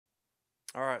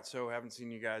All right, so haven't seen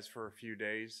you guys for a few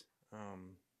days.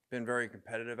 Been very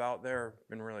competitive out there.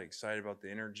 Been really excited about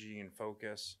the energy and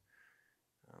focus.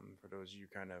 For those of you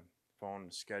kind of following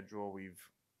the schedule, we've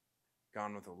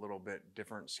gone with a little bit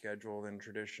different schedule than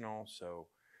traditional. So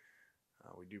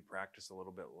we do practice a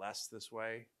little bit less this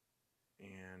way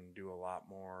and do a lot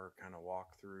more kind of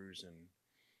walkthroughs and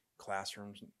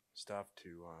classroom stuff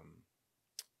to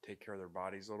take care of their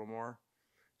bodies a little more.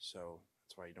 So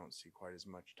that's why you don't see quite as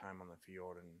much time on the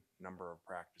field and number of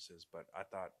practices. But I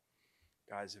thought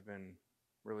guys have been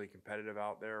really competitive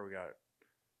out there. We got,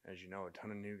 as you know, a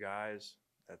ton of new guys.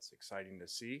 That's exciting to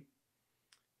see.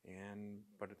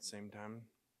 But at the same time,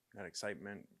 that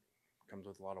excitement comes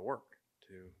with a lot of work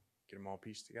to get them all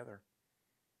pieced together.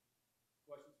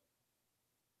 Questions?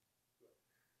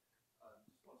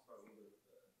 Just want to start a little bit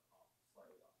with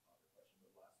slightly off topic question,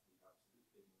 but last week obviously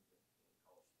there's big news in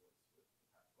college sports with the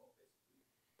Pac-12 basically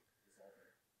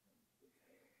dissolving and Big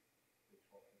Ten and Big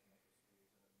 12 picking up the schools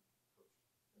and then coach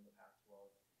in the Pac-12.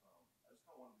 I just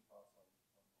kind of wanted your thoughts on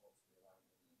all this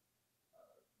realignment and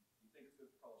do you think it's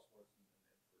good for college sports and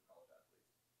for college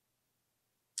athletes?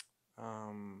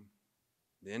 Um,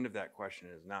 the end of that question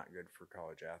is not good for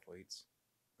college athletes.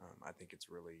 I think it's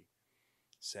really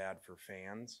sad for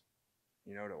fans,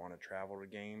 that want to travel to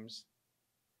games.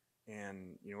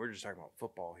 And, we're just talking about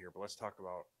football here, but let's talk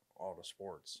about all the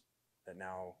sports that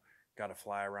now got to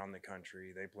fly around the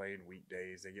country. They play in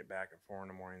weekdays. They get back at 4 in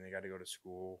the morning. They got to go to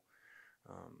school.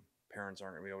 Parents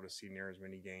aren't going to be able to see near as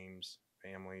many games,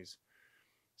 families.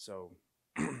 So,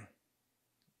 you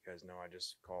guys know I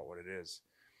just call it what it is.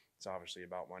 It's obviously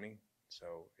about money.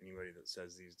 So, anybody that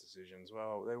says these decisions,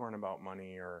 well, they weren't about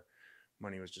money or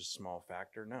money was just a small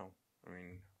factor, no. I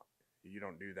mean, you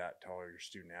don't do that to all your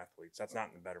student athletes. That's not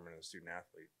in the betterment of the student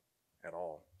athlete at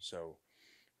all. So,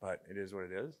 but it is what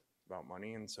it is. It's about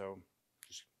money. And so,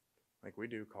 just like we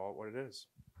do, call it what it is.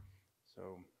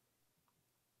 So,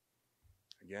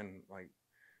 again, like,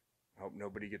 I hope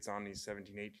nobody gets on these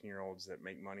 17, 18-year-olds that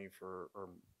make money or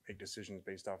make decisions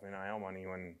based off NIL money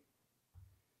when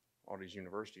all these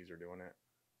universities are doing it.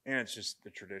 And it's just the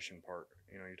tradition part.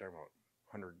 You're talking about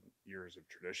 100 years of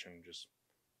tradition just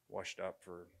washed up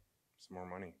for some more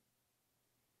money.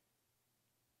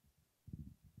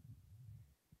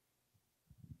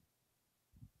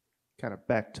 Kind of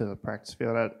back to the practice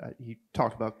field. You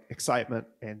talked about excitement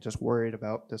and just worried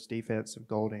about this defense and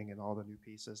Golding and all the new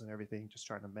pieces and everything, just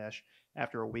trying to mesh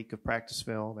after a week of practice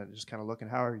film and just kind of looking.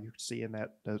 How are you seeing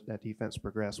that defense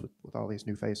progress with all these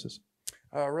new faces?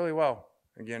 Really well.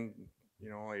 Again,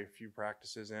 only a few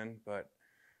practices in, but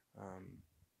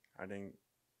I think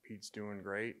Pete's doing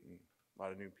great and a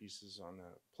lot of new pieces on the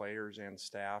players and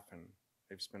staff, and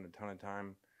they've spent a ton of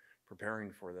time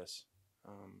preparing for this,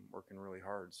 working really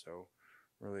hard. So,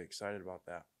 really excited about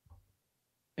that.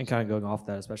 And kind of going off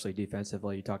that, especially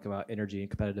defensively, you talk about energy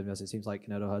and competitiveness. It seems like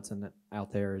Kenoto Hudson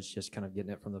out there is just kind of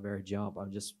getting it from the very jump.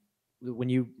 When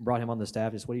you brought him on the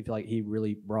staff, just what do you feel like he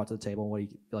really brought to the table, and what do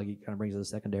you feel like he kind of brings to the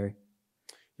secondary?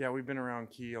 Yeah, we've been around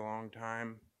Key a long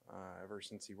time, ever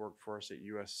since he worked for us at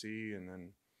USC and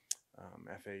then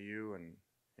FAU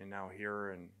and now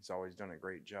here, and he's always done a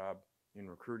great job in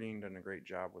recruiting, done a great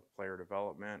job with player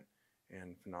development,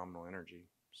 and phenomenal energy.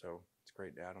 So it's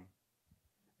great to add him.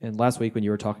 And last week when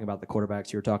you were talking about the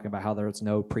quarterbacks, you were talking about how there's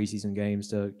no preseason games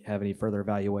to have any further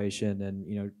evaluation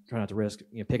and, try not to risk,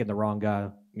 picking the wrong guy,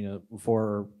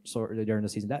 before or during the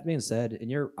season. That being said, in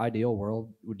your ideal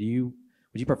world, would you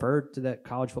prefer to that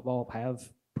college football have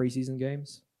preseason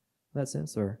games in that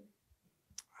sense, or?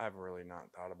 I've really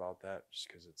not thought about that just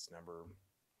because it's never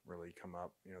really come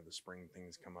up. The spring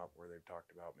things come up where they've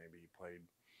talked about maybe you played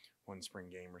one spring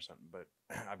game or something, but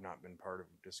I've not been part of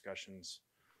discussions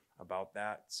about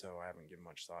that, so I haven't given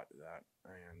much thought to that.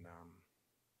 And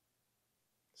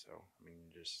so, I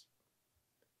mean, just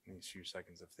in these few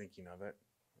seconds of thinking of it,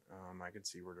 I could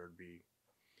see where there'd be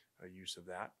a use of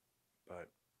that, but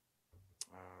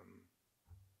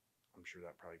I'm sure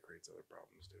that probably creates other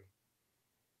problems too.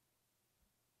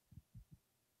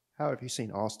 How have you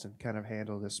seen Austin kind of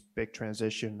handle this big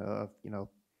transition of,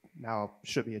 now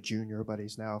should be a junior, but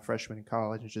he's now a freshman in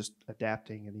college and just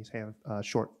adapting in these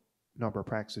short number of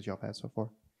practices y'all have had so far?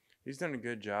 He's done a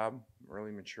good job,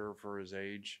 really mature for his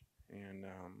age, and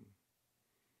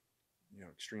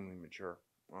extremely mature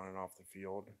on and off the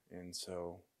field, and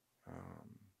so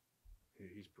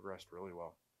he's progressed really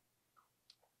well.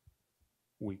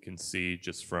 We can see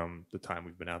just from the time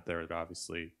we've been out there that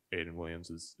obviously Aiden Williams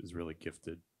is really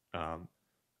gifted.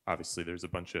 Obviously, there's a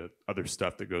bunch of other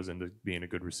stuff that goes into being a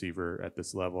good receiver at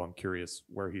this level. I'm curious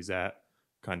where he's at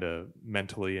kind of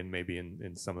mentally and maybe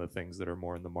in some of the things that are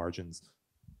more in the margins.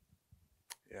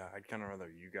 Yeah, I'd kind of rather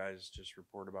you guys just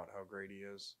report about how great he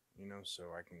is, you know,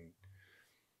 so I can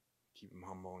keep him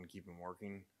humble and keep him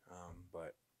working.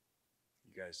 But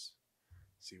you guys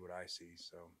see what I see,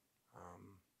 so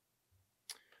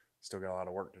still got a lot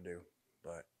of work to do,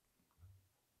 but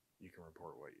you can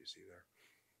report what you see there.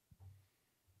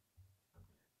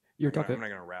 You're talking. I'm not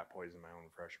gonna rat poison my own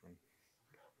freshman.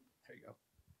 There you go.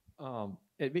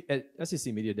 At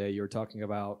SEC Media Day, you were talking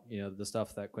about, you know, the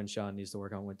stuff that Quinshawn needs to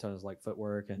work on when it comes to like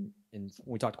footwork, and when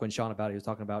we talked to Quinshawn about it, he was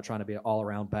talking about trying to be an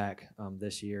all-around back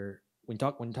this year. When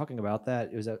talking about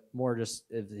that, was that more just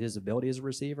his ability as a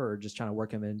receiver, or just trying to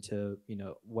work him into, you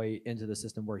know, way into the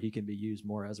system where he can be used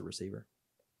more as a receiver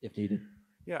if needed?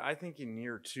 Yeah, I think in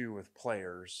year 2 with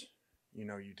players, you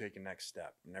know, you take a next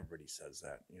step, and everybody says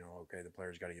that, you know, okay, the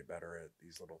players got to get better at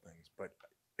these little things, but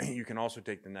you can also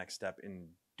take the next step in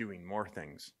doing more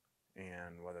things,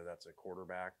 and whether that's a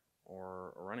quarterback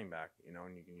or a running back, you know,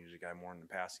 and you can use a guy more in the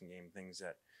passing game, things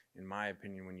that, in my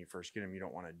opinion, when you first get him, you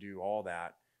don't want to do all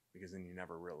that, because then you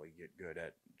never really get good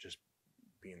at just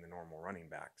being the normal running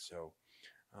back. So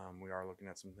we are looking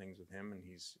at some things with him, and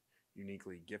he's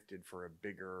uniquely gifted for a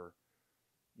bigger,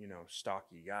 you know,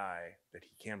 stocky guy that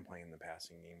he can play in the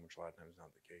passing game, which a lot of times is not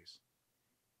the case.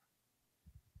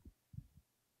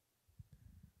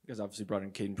 You guys obviously brought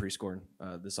in Caden Prescorn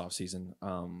this offseason.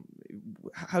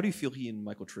 How do you feel he and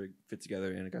Michael Trigg fit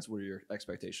together? And I guess what are your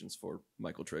expectations for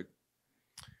Michael Trigg?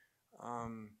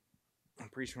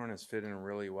 Prescorn has fit in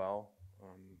really well.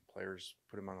 Players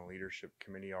put him on the leadership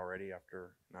committee already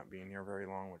after not being here very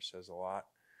long, which says a lot.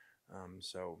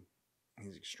 So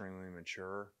he's extremely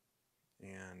mature,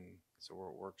 and so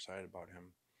we're excited about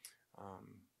him.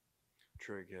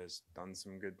 Trigg has done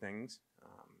some good things.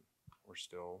 We're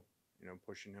still, you know,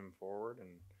 pushing him forward, and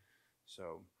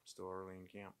so still early in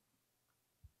camp.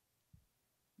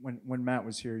 When Matt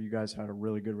was here, you guys had a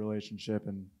really good relationship,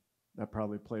 and that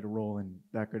probably played a role in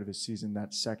that good of a season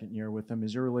that second year with him.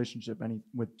 Is your relationship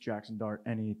with Jackson Dart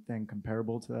anything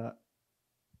comparable to that?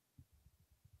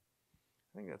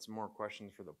 I think that's more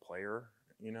questions for the player,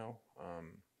 you know,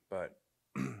 but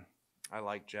I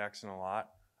like Jackson a lot.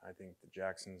 I think that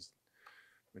Jackson's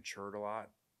matured a lot,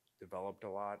 developed a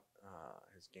lot.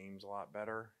 His game's a lot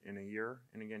better in a year.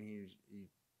 And again,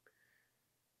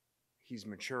 he's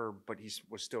mature, but he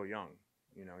was still young.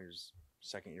 You know, he was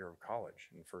second year of college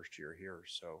and first year here.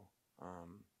 So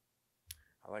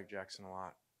I like Jackson a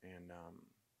lot, and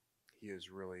he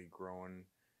is really growing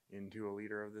into a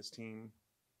leader of this team.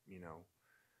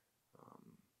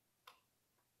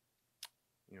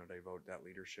 They vote that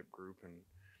leadership group, and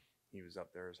he was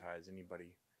up there as high as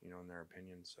anybody, you know, in their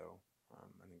opinion. So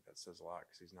I think that says a lot,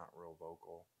 because he's not real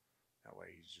vocal that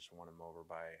way. He's just won them over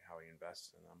by how he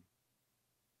invests in them.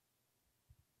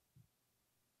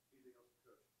 Anything else,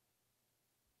 Coach?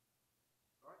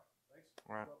 All right, thanks.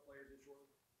 All right.